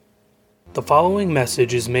The following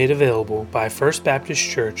message is made available by First Baptist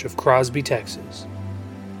Church of Crosby, Texas.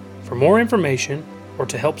 For more information or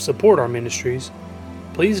to help support our ministries,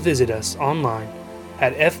 please visit us online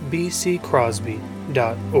at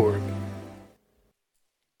fbccrosby.org.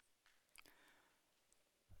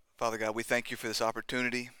 Father God, we thank you for this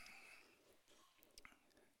opportunity,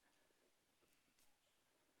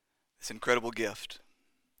 this incredible gift.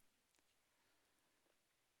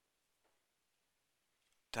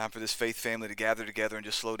 Time for this faith family to gather together and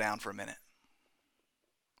just slow down for a minute.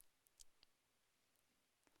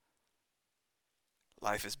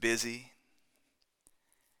 Life is busy,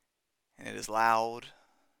 and it is loud.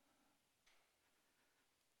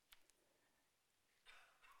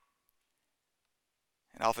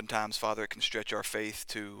 And oftentimes, Father, it can stretch our faith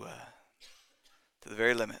to the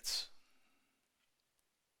very limits.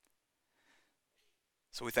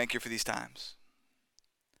 So we thank you for these times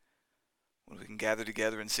when we can gather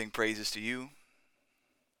together and sing praises to you,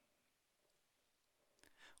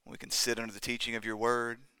 when we can sit under the teaching of your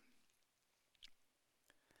word,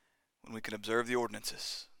 when we can observe the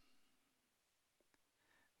ordinances,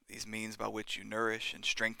 these means by which you nourish and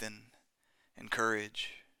strengthen, encourage.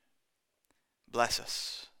 Bless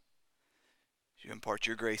us. You impart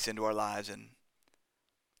your grace into our lives and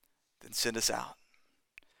then send us out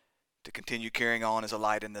to continue carrying on as a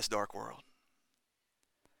light in this dark world.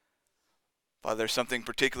 Father, there's something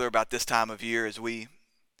particular about this time of year as we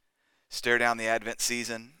stare down the Advent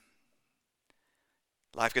season.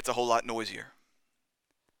 Life gets a whole lot noisier,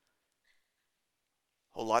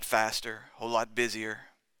 a whole lot faster, a whole lot busier.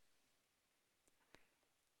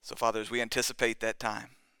 So, Father, as we anticipate that time,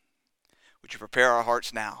 would you prepare our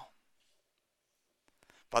hearts now?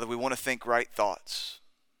 Father, we want to think right thoughts.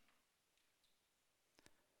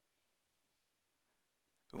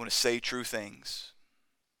 We want to say true things.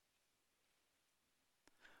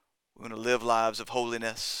 We want to live lives of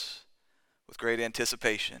holiness with great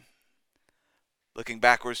anticipation, looking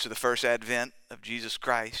backwards to the first advent of Jesus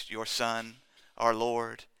Christ, your Son, our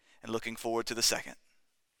Lord, and looking forward to the second.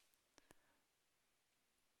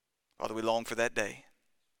 Father, we long for that day.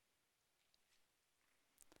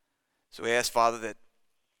 So we ask, Father, that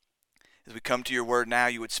as we come to your word now,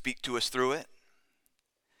 you would speak to us through it.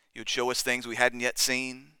 You would show us things we hadn't yet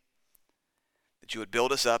seen, that you would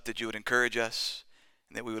build us up, that you would encourage us,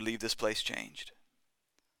 and that we would leave this place changed.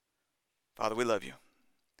 Father, we love you.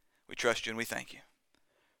 We trust you and we thank you.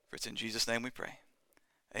 For it's in Jesus' name we pray.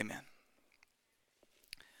 Amen.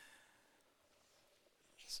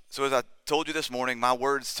 So as I told you this morning, my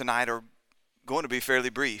words tonight are going to be fairly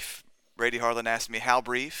brief. Brady Harlan asked me, how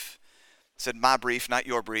brief? I said, my brief, not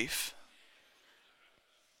your brief.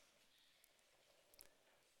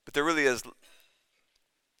 But there really is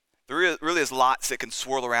lots that can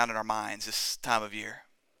swirl around in our minds this time of year.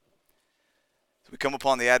 So we come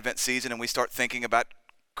upon the Advent season and we start thinking about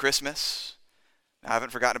Christmas. Now, I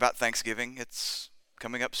haven't forgotten about Thanksgiving. It's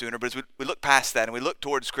coming up sooner. But as we look past that and we look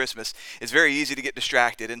towards Christmas, it's very easy to get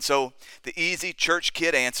distracted. And so the easy church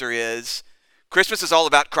kid answer is, Christmas is all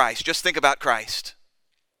about Christ. Just think about Christ.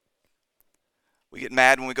 We get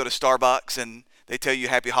mad when we go to Starbucks and they tell you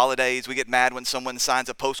happy holidays. We get mad when someone signs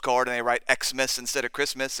a postcard and they write Xmas instead of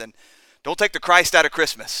Christmas. And don't take the Christ out of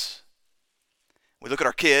Christmas. We look at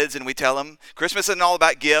our kids and we tell them, Christmas isn't all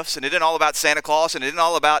about gifts, and it isn't all about Santa Claus, and it isn't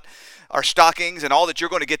all about our stockings and all that you're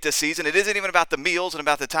going to get this season. It isn't even about the meals and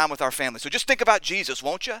about the time with our family. So just think about Jesus,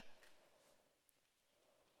 won't you?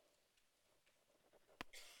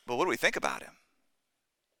 But what do we think about him?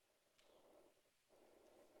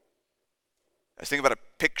 I was thinking about a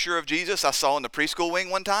picture of Jesus I saw in the preschool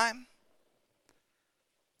wing one time.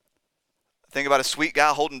 I think about a sweet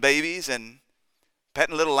guy holding babies and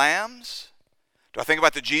petting little lambs. Do I think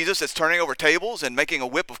about the Jesus that's turning over tables and making a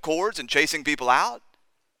whip of cords and chasing people out?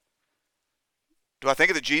 Do I think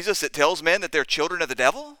of the Jesus that tells men that they're children of the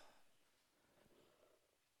devil?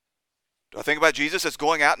 Do I think about Jesus that's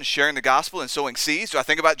going out and sharing the gospel and sowing seeds? Do I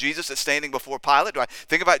think about Jesus that's standing before Pilate? Do I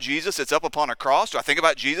think about Jesus that's up upon a cross? Do I think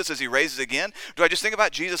about Jesus as he raises again? Do I just think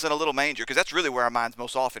about Jesus in a little manger? Because that's really where our minds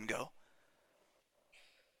most often go.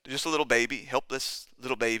 Just a little baby, helpless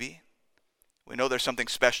little baby. We know there's something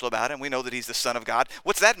special about him. We know that he's the Son of God.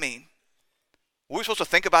 What's that mean? We're supposed to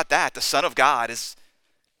think about that. The Son of God has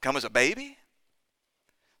come as a baby?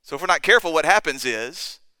 So if we're not careful, what happens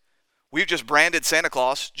is we've just branded Santa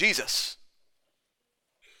Claus Jesus.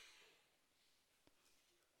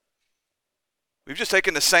 We've just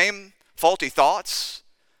taken the same faulty thoughts,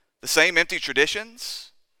 the same empty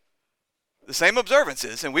traditions, the same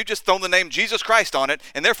observances, and we've just thrown the name Jesus Christ on it,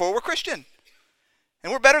 and therefore we're Christian.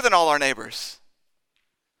 And we're better than all our neighbors.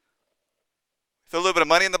 Throw a little bit of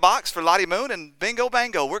money in the box for Lottie Moon and bingo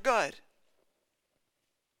bango, we're good.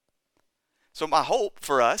 So my hope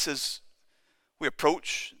for us as we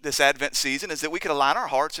approach this Advent season is that we can align our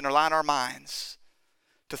hearts and align our minds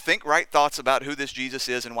to think right thoughts about who this Jesus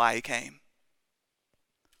is and why he came.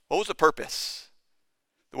 What was the purpose?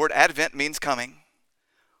 The word Advent means coming.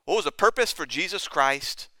 What was the purpose for Jesus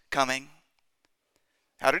Christ coming?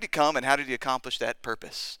 How did he come and how did he accomplish that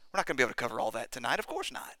purpose? We're not going to be able to cover all that tonight. Of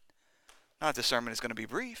course not. Not if the sermon is going to be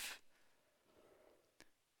brief.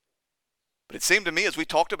 But it seemed to me as we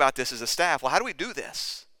talked about this as a staff, well, how do we do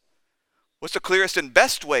this? What's the clearest and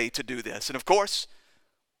best way to do this? And of course,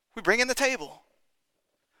 we bring in the table.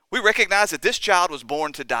 We recognize that this child was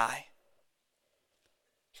born to die.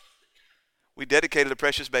 We dedicated a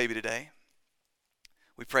precious baby today.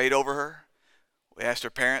 We prayed over her. We asked her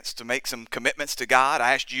parents to make some commitments to God.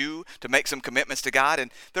 I asked you to make some commitments to God.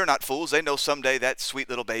 And they're not fools. They know someday that sweet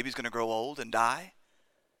little baby's going to grow old and die.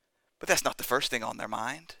 But that's not the first thing on their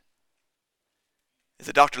mind. As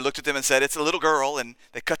the doctor looked at them and said, it's a little girl, and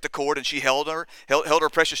they cut the cord and she held her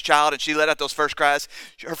precious child, and she let out those first cries.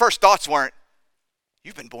 Her first thoughts weren't,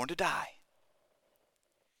 you've been born to die.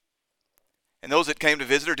 And those that came to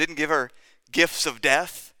visit her didn't give her gifts of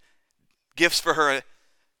death, gifts for her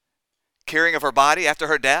caring of her body after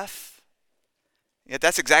her death. Yet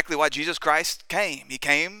that's exactly why Jesus Christ came. He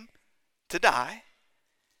came to die.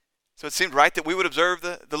 So it seemed right that we would observe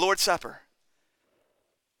the Lord's Supper.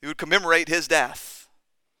 We would commemorate his death.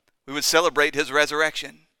 We would celebrate his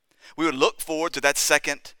resurrection. We would look forward to that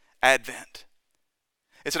second Advent.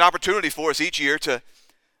 It's an opportunity for us each year to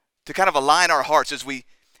kind of align our hearts as we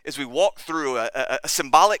walk through a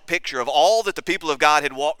symbolic picture of all that the people of God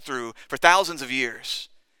had walked through for thousands of years.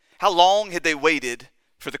 How long had they waited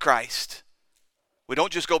for the Christ? We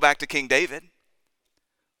don't just go back to King David.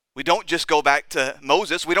 We don't just go back to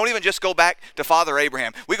Moses. We don't even just go back to Father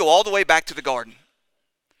Abraham. We go all the way back to the garden.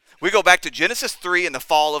 We go back to Genesis 3 and the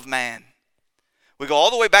fall of man. We go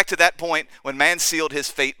all the way back to that point when man sealed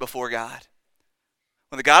his fate before God.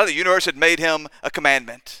 When the God of the universe had made him a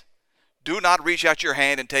commandment. Do not reach out your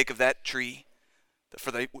hand and take of that tree.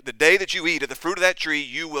 For the day that you eat of the fruit of that tree,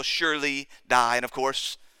 you will surely die. And of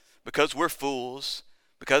course, because we're fools,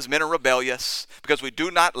 because men are rebellious, because we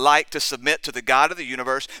do not like to submit to the God of the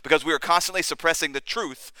universe, because we are constantly suppressing the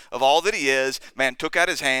truth of all that he is, man took out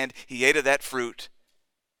his hand, he ate of that fruit,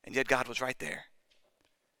 and yet God was right there,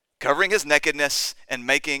 covering his nakedness and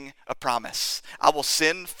making a promise. I will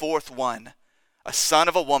send forth one, a son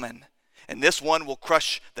of a woman, and this one will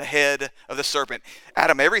crush the head of the serpent.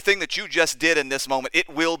 Adam, everything that you just did in this moment, it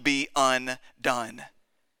will be undone.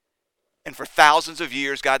 And for thousands of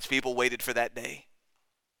years, God's people waited for that day.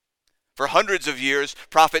 For hundreds of years,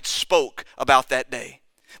 prophets spoke about that day.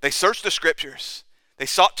 They searched the scriptures. They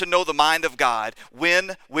sought to know the mind of God.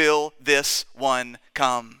 When will this one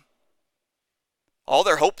come? All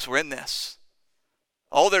their hopes were in this.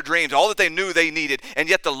 All their dreams, all that they knew they needed. And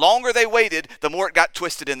yet the longer they waited, the more it got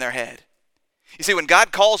twisted in their head. You see, when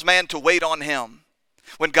God calls man to wait on him,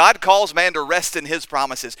 when God calls man to rest in his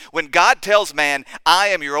promises, when God tells man, I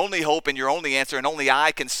am your only hope and your only answer and only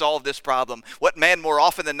I can solve this problem, what man more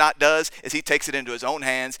often than not does is he takes it into his own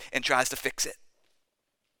hands and tries to fix it.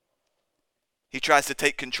 He tries to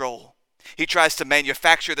take control. He tries to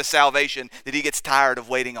manufacture the salvation that he gets tired of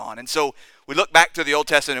waiting on. And so we look back to the Old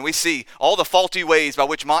Testament and we see all the faulty ways by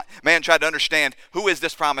which man tried to understand who is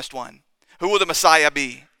this promised one? Who will the Messiah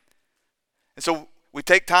be? And so we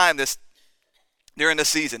take time during this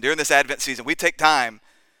season, during this Advent season, we take time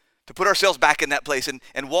to put ourselves back in that place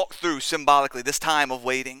and walk through symbolically this time of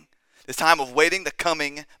waiting the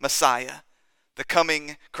coming Messiah, the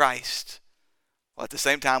coming Christ. Well, at the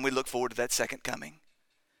same time, we look forward to that second coming.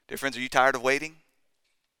 Dear friends, are you tired of waiting?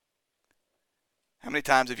 How many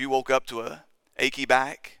times have you woke up to a achy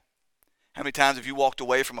back? How many times have you walked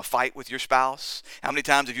away from a fight with your spouse? How many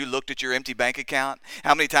times have you looked at your empty bank account?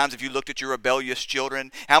 How many times have you looked at your rebellious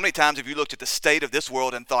children? How many times have you looked at the state of this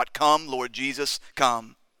world and thought, come, Lord Jesus,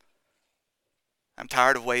 come. I'm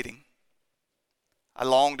tired of waiting. I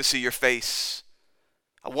long to see your face.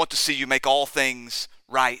 I want to see you make all things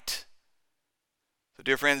right. So,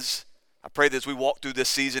 dear friends, I pray that as we walk through this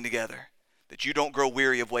season together, that you don't grow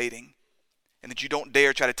weary of waiting and that you don't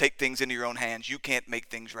dare try to take things into your own hands. You can't make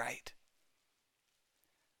things right.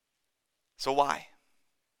 So why?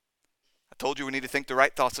 I told you we need to think the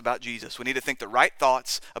right thoughts about Jesus. We need to think the right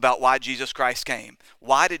thoughts about why Jesus Christ came.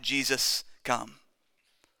 Why did Jesus come?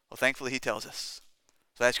 Well, thankfully he tells us.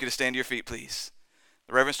 So I ask you to stand to your feet, please.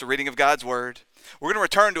 The reverence to reading of God's word. We're going to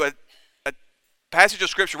return to a passage of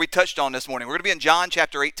scripture we touched on this morning. We're going to be in John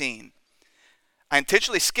chapter 18. I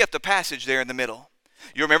intentionally skipped a passage there in the middle.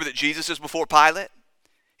 You remember that Jesus is before Pilate?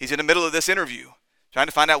 He's in the middle of this interview, trying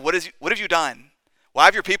to find out what have you done? Why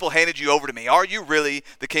have your people handed you over to me? Are you really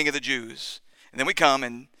the King of the Jews? And then we come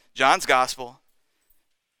in John's Gospel,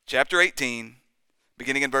 chapter 18,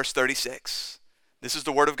 beginning in verse 36. This is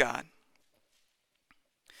the word of God.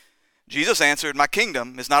 Jesus answered, my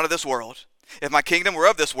kingdom is not of this world. If my kingdom were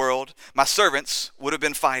of this world, my servants would have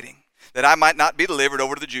been fighting, that I might not be delivered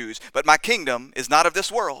over to the Jews. But my kingdom is not of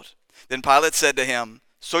this world. Then Pilate said to him,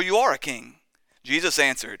 so you are a king? Jesus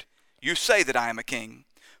answered, you say that I am a king.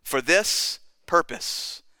 For this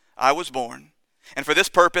purpose I was born, and for this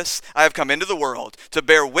purpose I have come into the world, to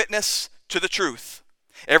bear witness to the truth.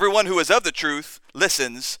 Everyone who is of the truth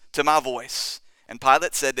listens to my voice. And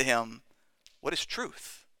Pilate said to him, what is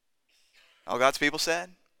truth? All God's people said,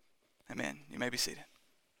 amen. You may be seated.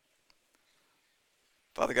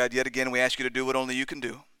 Father God, yet again we ask you to do what only you can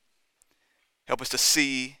do. Help us to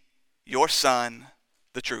see your Son,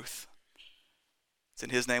 the truth. It's in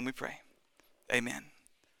his name we pray. Amen.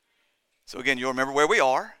 So again, you'll remember where we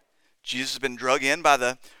are. Jesus has been drug in by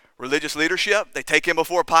the religious leadership. They take him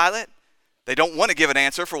before Pilate. They don't want to give an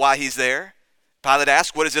answer for why he's there. Pilate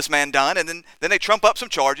asks, what has this man done? And then they trump up some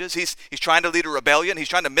charges. He's trying to lead a rebellion. He's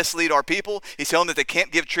trying to mislead our people. He's telling them that they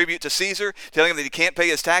can't give tribute to Caesar, telling them that he can't pay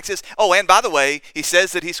his taxes. Oh, and by the way, he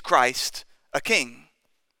says that he's Christ, a king.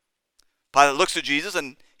 Pilate looks to Jesus,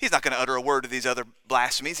 and he's not going to utter a word of these other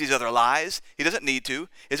blasphemies, these other lies. He doesn't need to.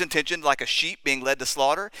 His intention, like a sheep being led to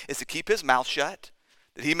slaughter, is to keep his mouth shut,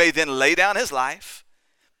 that he may then lay down his life.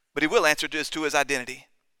 But he will answer to his identity.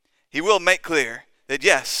 He will make clear that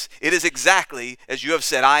yes, it is exactly as you have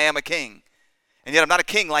said, I am a king. And yet I'm not a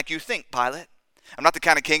king like you think, Pilate. I'm not the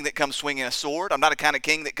kind of king that comes swinging a sword. I'm not the kind of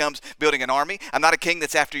king that comes building an army. I'm not a king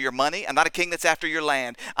that's after your money. I'm not a king that's after your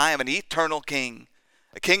land. I am an eternal king.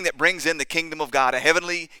 A king that brings in the kingdom of God, a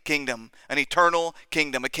heavenly kingdom, an eternal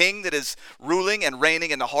kingdom. A king that is ruling and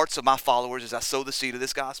reigning in the hearts of my followers as I sow the seed of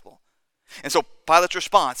this gospel. And so Pilate's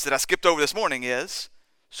response that I skipped over this morning is,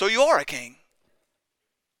 so you are a king.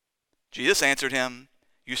 Jesus answered him,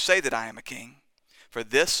 you say that I am a king. For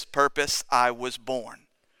this purpose I was born.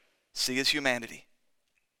 See his humanity.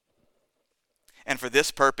 And for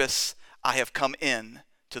this purpose I have come in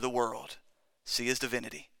to the world. See his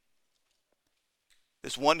divinity.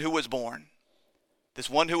 This one who was born. This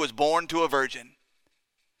one who was born to a virgin.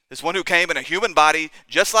 This one who came in a human body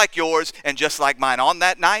just like yours and just like mine. On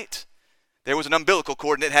that night, there was an umbilical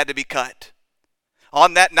cord and it had to be cut.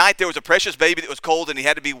 On that night, there was a precious baby that was cold and he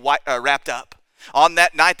had to be wrapped up. On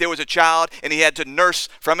that night, there was a child and he had to nurse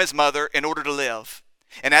from his mother in order to live.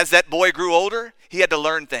 And as that boy grew older, he had to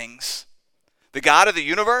learn things. The God of the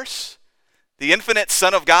universe, the infinite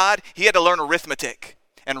Son of God, he had to learn arithmetic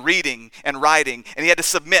and reading and writing, and he had to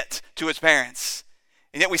submit to his parents.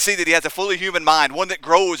 And yet we see that he has a fully human mind, one that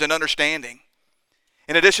grows in understanding.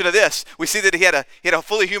 In addition to this, we see that he had a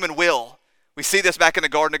fully human will. We see this back in the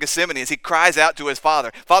Garden of Gethsemane as he cries out to his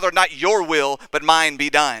Father, Father, not your will, but mine be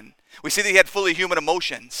done. We see that he had fully human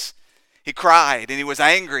emotions. He cried and he was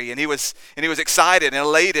angry and he was excited and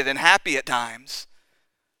elated and happy at times.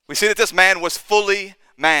 We see that this man was fully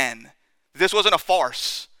man. This wasn't a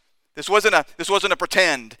farce. This wasn't a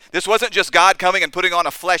pretend. This wasn't just God coming and putting on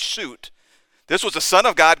a flesh suit. This was the Son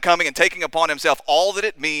of God coming and taking upon himself all that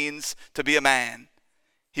it means to be a man.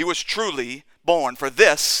 He was truly born. For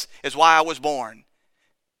this is why I was born.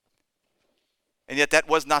 And yet that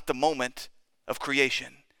was not the moment of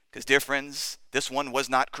creation. Because, dear friends, this one was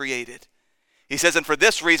not created. He says, and for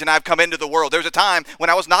this reason I've come into the world. There's a time when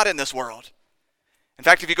I was not in this world. In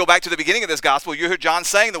fact, if you go back to the beginning of this gospel, you hear John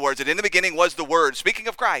saying the words, that in the beginning was the Word. Speaking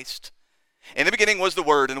of Christ, in the beginning was the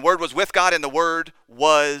Word, and the Word was with God, and the Word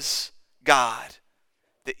was God.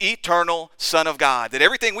 The eternal Son of God. That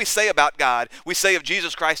everything we say about God, we say of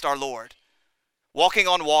Jesus Christ our Lord. Walking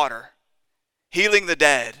on water, healing the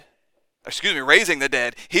dead, raising the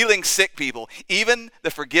dead, healing sick people, even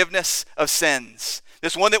the forgiveness of sins.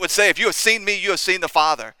 This one that would say, if you have seen me, you have seen the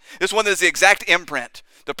Father. This one that is the exact imprint,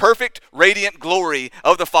 the perfect, radiant glory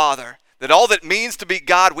of the Father. That all that means to be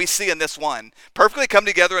God we see in this one. Perfectly come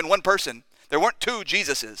together in one person. There weren't two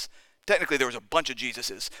Jesuses. Technically there was a bunch of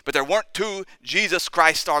Jesuses, but there weren't two Jesus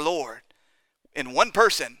Christ our Lord. In one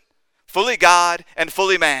person, fully God and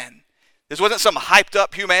fully man. This wasn't some hyped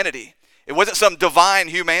up humanity. It wasn't some divine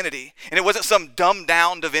humanity. And it wasn't some dumbed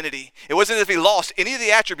down divinity. It wasn't as if he lost any of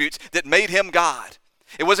the attributes that made him God.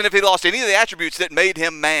 It wasn't if he lost any of the attributes that made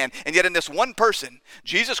him man. And yet in this one person,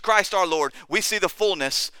 Jesus Christ our Lord, we see the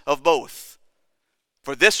fullness of both.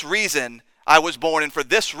 For this reason I was born, and for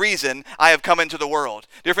this reason I have come into the world.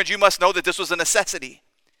 Dear friends, you must know that this was a necessity.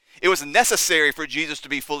 It was necessary for Jesus to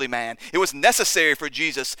be fully man. It was necessary for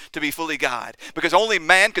Jesus to be fully God, because only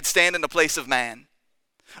man could stand in the place of man.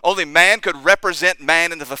 Only man could represent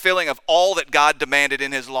man in the fulfilling of all that God demanded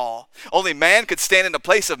in his law. Only man could stand in the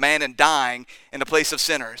place of man and dying in the place of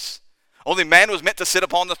sinners. Only man was meant to sit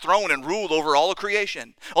upon the throne and rule over all of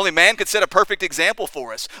creation. Only man could set a perfect example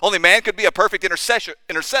for us. Only man could be a perfect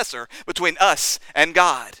intercessor between us and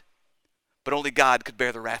God. But only God could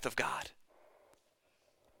bear the wrath of God.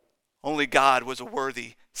 Only God was a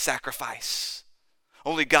worthy sacrifice.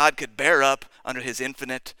 Only God could bear up under his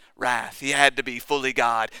infinite wrath. He had to be fully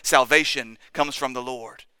God. Salvation comes from the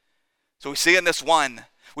Lord. So we see in this one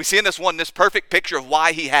this perfect picture of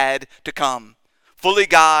why he had to come. Fully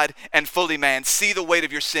God and fully man. See the weight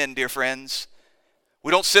of your sin, dear friends.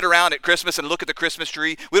 We don't sit around at Christmas and look at the Christmas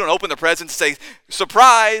tree. We don't open the presents and say,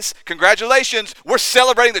 surprise, congratulations, we're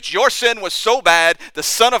celebrating that your sin was so bad, the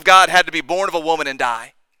Son of God had to be born of a woman and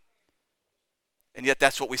die. And yet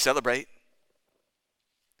that's what we celebrate.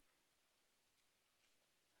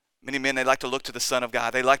 Many men, they like to look to the Son of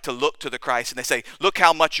God. They like to look to the Christ, and they say, look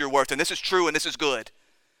how much you're worth, and this is true, and this is good.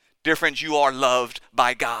 Dear friends, you are loved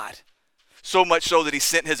by God. So much so that he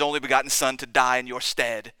sent his only begotten Son to die in your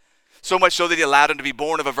stead. So much so that he allowed him to be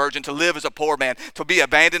born of a virgin, to live as a poor man, to be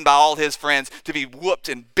abandoned by all his friends, to be whooped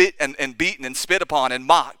and beaten and spit upon and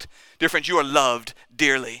mocked. Dear friends, you are loved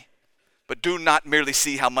dearly. But do not merely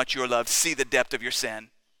see how much you are loved. See the depth of your sin.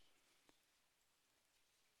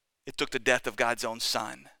 It took the death of God's own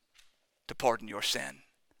Son to pardon your sin.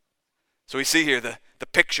 So we see here the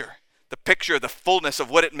picture of the fullness of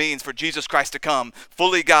what it means for Jesus Christ to come,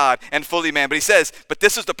 fully God and fully man. But he says, but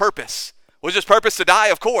this is the purpose. Was his purpose to die?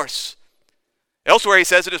 Of course. Elsewhere he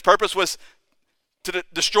says that his purpose was to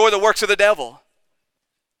destroy the works of the devil.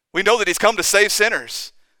 We know that he's come to save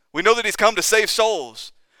sinners. We know that he's come to save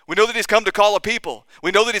souls. We know that he's come to call a people.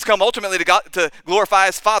 We know that he's come ultimately to glorify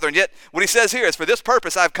his Father. And yet what he says here is, for this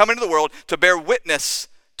purpose I've come into the world to bear witness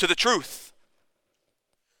to the truth.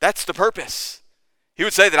 That's the purpose. He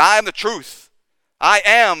would say that I am the truth. I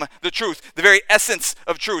am the truth, the very essence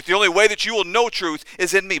of truth. The only way that you will know truth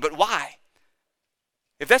is in me. But why?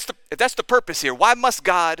 If that's the purpose here, why must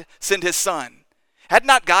God send his Son? Had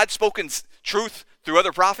not God spoken truth through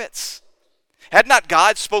other prophets? Had not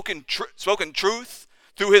God spoken truth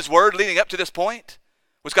through his word leading up to this point?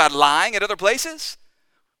 Was God lying at other places?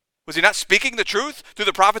 Was he not speaking the truth through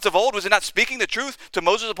the prophets of old? Was he not speaking the truth to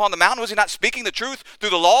Moses upon the mountain? Was he not speaking the truth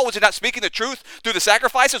through the law? Was he not speaking the truth through the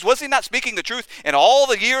sacrifices? Was he not speaking the truth in all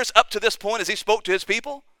the years up to this point as he spoke to his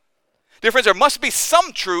people? Dear friends, there must be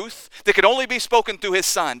some truth that could only be spoken through his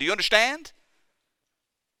Son. Do you understand?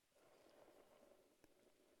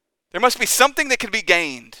 There must be something that can be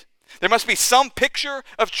gained. There must be some picture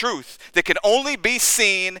of truth that can only be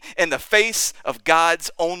seen in the face of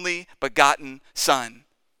God's only begotten Son.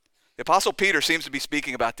 The Apostle Peter seems to be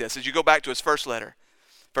speaking about this as you go back to his first letter.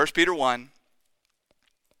 1 Peter 1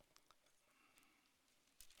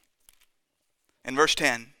 and verse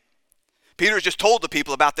 10. Peter has just told the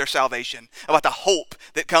people about their salvation, about the hope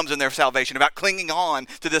that comes in their salvation, about clinging on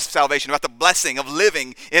to this salvation, about the blessing of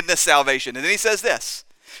living in this salvation. And then he says this,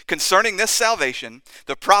 concerning this salvation,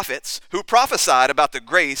 the prophets who prophesied about the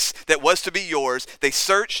grace that was to be yours, they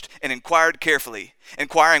searched and inquired carefully,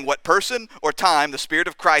 inquiring what person or time the Spirit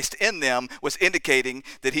of Christ in them was indicating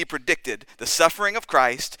that he predicted the suffering of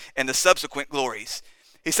Christ and the subsequent glories.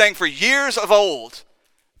 He's saying for years of old,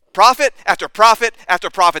 prophet after prophet after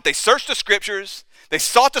prophet, they searched the scriptures, they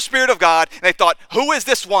sought the Spirit of God, and they thought, who is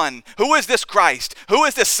this one? Who is this Christ? Who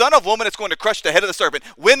is this Son of Woman that's going to crush the head of the serpent?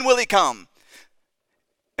 When will he come?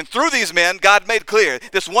 And through these men, God made clear,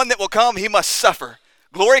 this one that will come, he must suffer.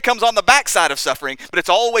 Glory comes on the backside of suffering, but it's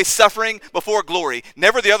always suffering before glory,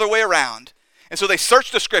 never the other way around. And so they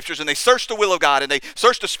searched the scriptures and they searched the will of God and they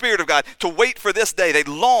searched the Spirit of God to wait for this day. They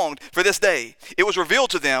longed for this day. It was revealed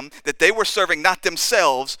to them that they were serving not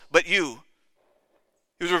themselves, but you.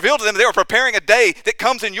 It was revealed to them that they were preparing a day that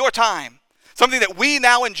comes in your time. Something that we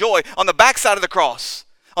now enjoy on the backside of the cross,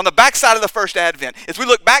 on the backside of the first advent. As we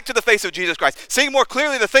look back to the face of Jesus Christ, seeing more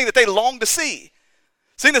clearly the thing that they longed to see.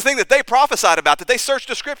 Seeing the thing that they prophesied about, that they searched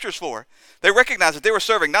the scriptures for. They recognized that they were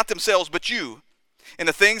serving not themselves, but you. In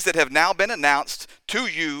the things that have now been announced to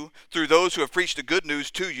you through those who have preached the good news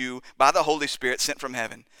to you by the Holy Spirit sent from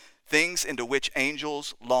heaven. Things into which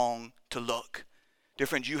angels long to look. Dear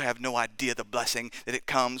friends, you have no idea the blessing that it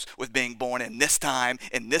comes with being born in this time,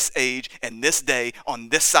 in this age, and this day, on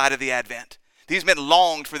this side of the Advent. These men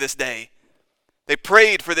longed for this day. They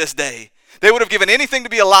prayed for this day. They would have given anything to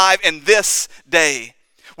be alive in this day,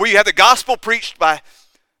 where you have the gospel preached by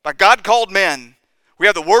God-called men, We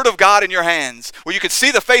have the Word of God in your hands, where you could see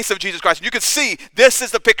the face of Jesus Christ, and you could see this is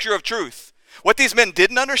the picture of truth. What these men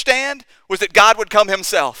didn't understand was that God would come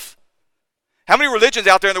himself. How many religions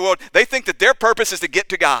out there in the world, they think that their purpose is to get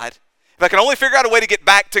to God. If I can only figure out a way to get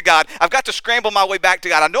back to God, I've got to scramble my way back to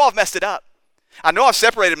God. I know I've messed it up. I know I've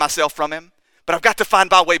separated myself from him, but I've got to find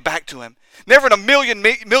my way back to him. Never in a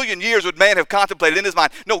million years would man have contemplated in his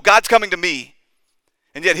mind, no, God's coming to me.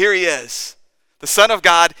 And yet here he is, the Son of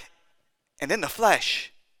God, and in the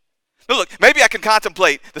flesh. Now look, maybe I can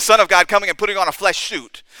contemplate the Son of God coming and putting on a flesh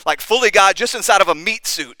suit, like fully God just inside of a meat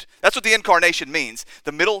suit. That's what the incarnation means.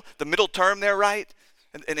 The middle term there, right?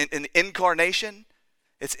 In the incarnation,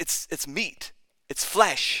 it's meat. It's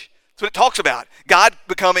flesh. That's what it talks about. God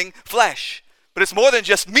becoming flesh. But it's more than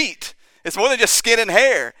just meat. It's more than just skin and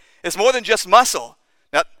hair. It's more than just muscle.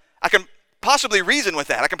 Now, I can possibly reason with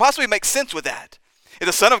that. I can possibly make sense with that. If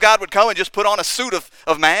the Son of God would come and just put on a suit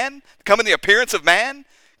of man, come in the appearance of man,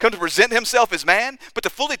 come to present himself as man, but to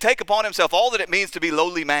fully take upon himself all that it means to be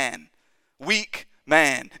lowly man, weak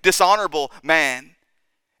man, dishonorable man,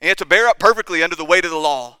 and yet to bear up perfectly under the weight of the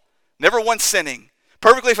law, never once sinning,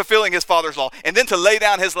 perfectly fulfilling his Father's law, and then to lay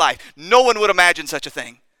down his life. No one would imagine such a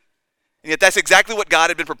thing. And yet that's exactly what God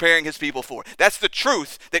had been preparing his people for. That's the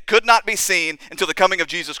truth that could not be seen until the coming of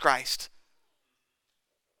Jesus Christ.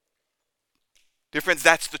 Dear friends,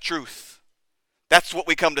 that's the truth. That's what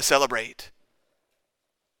we come to celebrate.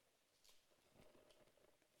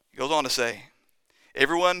 He goes on to say,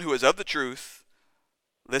 everyone who is of the truth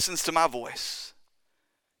listens to my voice.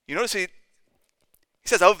 You notice he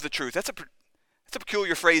says of the truth. That's a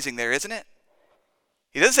peculiar phrasing there, isn't it?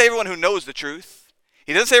 He doesn't say everyone who knows the truth.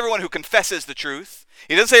 He doesn't say everyone who confesses the truth.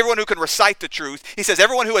 He doesn't say everyone who can recite the truth. He says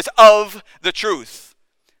everyone who is of the truth.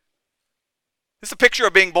 This is a picture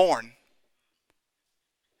of being born.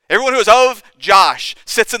 Everyone who is of Josh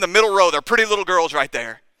sits in the middle row. They're pretty little girls right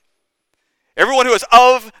there. Everyone who is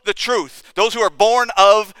of the truth, those who are born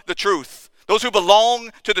of the truth, those who belong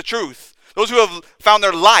to the truth, those who have found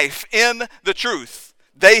their life in the truth,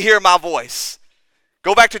 they hear my voice.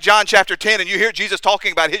 Go back to John chapter 10 and you hear Jesus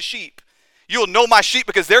talking about his sheep. You'll know my sheep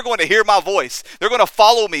because they're going to hear my voice. They're going to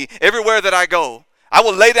follow me everywhere that I go. I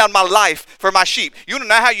will lay down my life for my sheep. You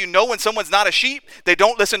know how you know when someone's not a sheep? They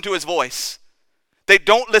don't listen to his voice. They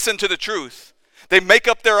don't listen to the truth. They make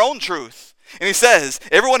up their own truth. And he says,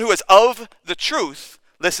 everyone who is of the truth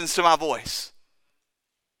listens to my voice.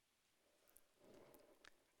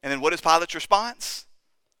 And then what is Pilate's response?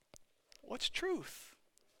 What's truth?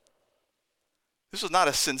 This was not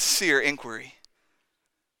a sincere inquiry.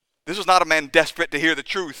 This was not a man desperate to hear the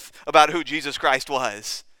truth about who Jesus Christ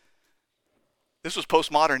was. This was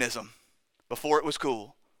postmodernism before it was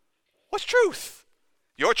cool. What's truth?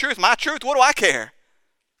 Your truth, my truth, what do I care?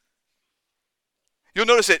 You'll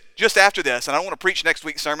notice that just after this, and I don't want to preach next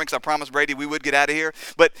week's sermon because I promised Brady we would get out of here,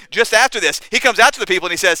 but just after this, he comes out to the people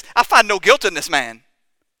and he says, I find no guilt in this man.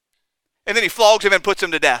 And then he flogs him and puts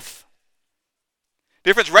him to death.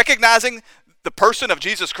 Difference, recognizing the person of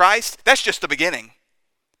Jesus Christ, that's just the beginning.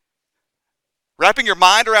 Wrapping your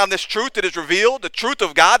mind around this truth that is revealed, the truth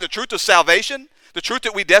of God, the truth of salvation, the truth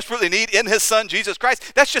that we desperately need in his Son, Jesus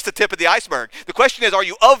Christ, that's just the tip of the iceberg. The question is, are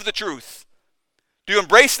you of the truth? Do you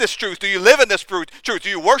embrace this truth? Do you live in this truth? Do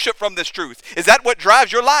you worship from this truth? Is that what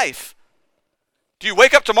drives your life? Do you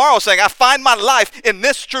wake up tomorrow saying, I find my life in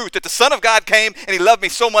this truth that the Son of God came and he loved me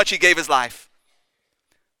so much he gave his life?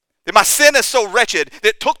 That my sin is so wretched that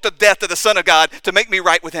it took the death of the Son of God to make me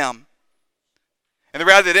right with him. And the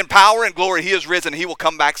reality that in power and glory he is risen, he will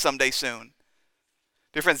come back someday soon.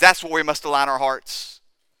 Dear friends, that's where we must align our hearts.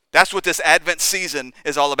 That's what this Advent season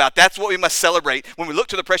is all about. That's what we must celebrate when we look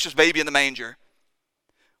to the precious baby in the manger.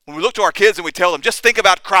 When we look to our kids and we tell them, just think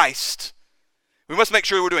about Christ. We must make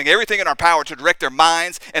sure we're doing everything in our power to direct their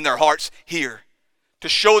minds and their hearts here. To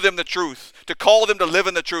show them the truth. To call them to live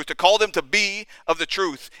in the truth. To call them to be of the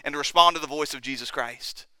truth. And to respond to the voice of Jesus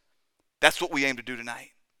Christ. That's what we aim to do tonight.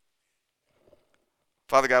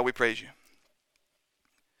 Father God, we praise you.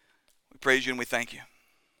 We praise you and we thank you.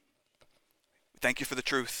 We thank you for the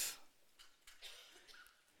truth.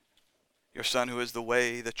 Your Son who is the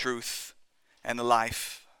way, the truth, and the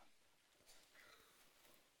life.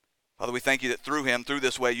 Father, we thank you that through him, through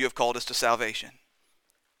this way, you have called us to salvation.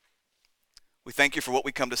 We thank you for what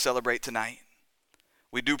we come to celebrate tonight.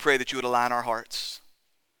 We do pray that you would align our hearts,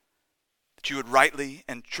 that you would rightly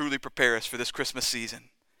and truly prepare us for this Christmas season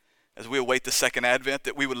as we await the second advent,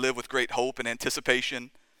 that we would live with great hope and anticipation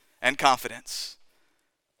and confidence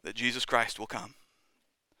that Jesus Christ will come.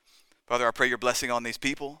 Father, I pray your blessing on these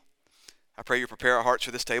people. I pray you prepare our hearts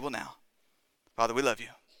for this table now. Father, we love you.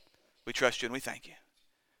 We trust you and we thank you.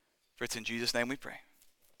 For it's in Jesus' name we pray.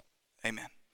 Amen.